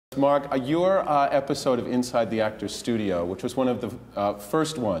Mark, your episode of Inside the Actor's Studio, which was one of the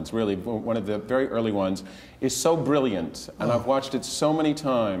first ones, really, one of the very early ones, is so brilliant, and I've watched it so many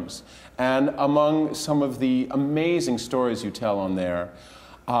times. And among some of the amazing stories you tell on there,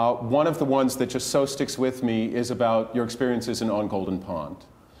 one of the ones that just so sticks with me is about your experiences in On Golden Pond.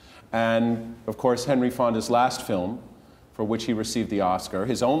 And, of course, Henry Fonda's last film, for which he received the Oscar,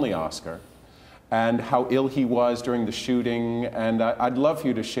 his only Oscar, and how ill he was during the shooting, and I'd love for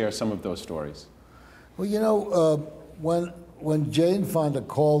you to share some of those stories. Well, you know, when Jane Fonda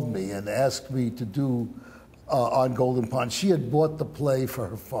called me and asked me to do On Golden Pond, she had bought the play for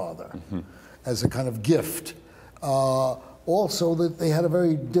her father as a kind of gift. Also, that they had a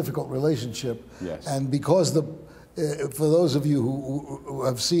very difficult relationship, yes. And because for those of you who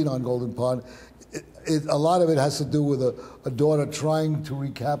have seen On Golden Pond, a lot of it has to do with a daughter trying to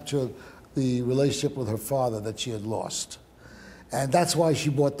recapture the relationship with her father that she had lost. And that's why she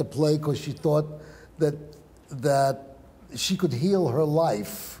bought the play, because she thought that she could heal her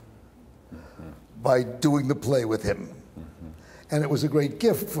life by doing the play with him. And it was a great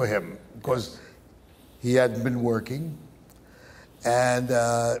gift for him, because he hadn't been working. And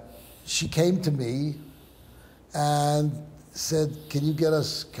she came to me and said, "Can you get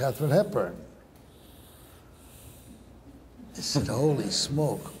us Katharine Hepburn?" I said, "Holy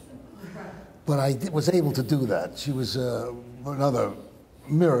smoke." But I was able to do that. She was another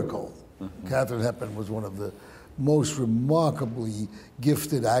miracle. Katharine Hepburn was one of the most remarkably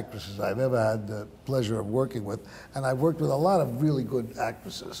gifted actresses I've ever had the pleasure of working with. And I've worked with a lot of really good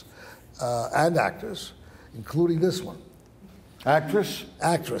actresses and actors, including this one. Actress?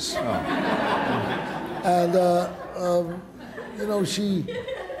 Actress. Oh. And, you know,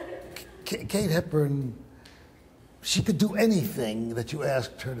 Kate Hepburn, she could do anything that you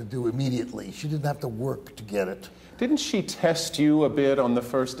asked her to do immediately. She didn't have to work to get it. Didn't she test you a bit on the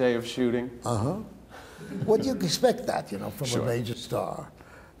first day of shooting? Uh-huh. Well, you expect that, you know, from a major star.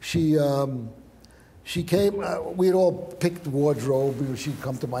 She came, we had all picked wardrobe. She'd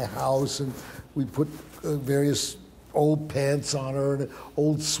come to my house, and we put various old pants on her, and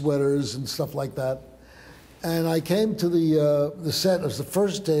old sweaters and stuff like that. And I came to the set. It was the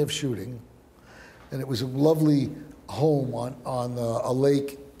first day of shooting, and it was a lovely home on a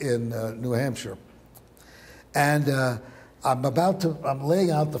lake in New Hampshire. And I'm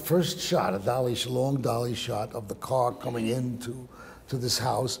laying out the first shot, a long dolly shot of the car coming into this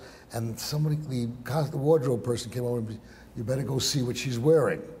house, and the wardrobe person came over and said, "You better go see what she's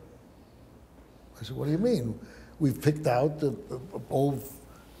wearing." I said, "What do you mean?" "We've picked out the old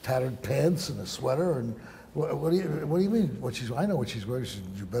tattered pants and a sweater, and what do you mean? I know what she's wearing." She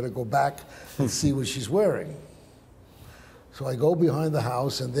said, "You better go back and see what she's wearing." So I go behind the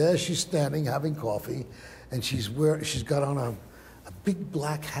house, and there she's standing having coffee, and she's got on a big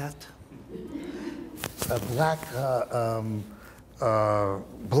black hat, a black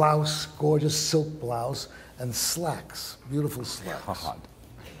blouse, gorgeous silk blouse, and slacks, beautiful slacks.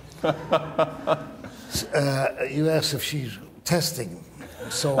 You asked if she's testing.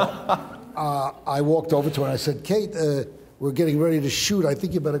 So I walked over to her and I said, "Kate, we're getting ready to shoot. I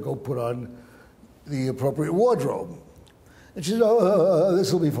think you better go put on the appropriate wardrobe." And she said, "Oh,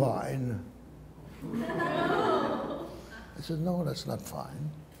 this will be fine." I said, "No, that's not fine.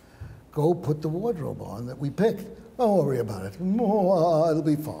 Go put the wardrobe on that we picked. Don't worry about it. It'll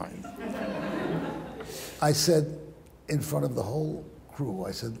be fine." I said, in front of the whole crew,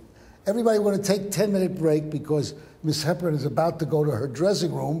 I said, "Everybody want to take a 10-minute break because Miss Hepburn is about to go to her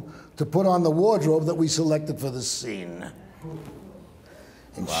dressing room to put on the wardrobe that we selected for the scene."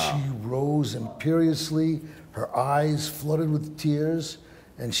 And she rose imperiously, her eyes flooded with tears,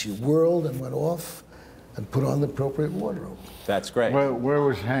 and she whirled and went off and put on the appropriate wardrobe. That's great. Where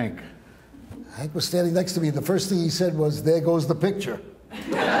was Hank? Hank was standing next to me, and the first thing he said was, "There goes the picture."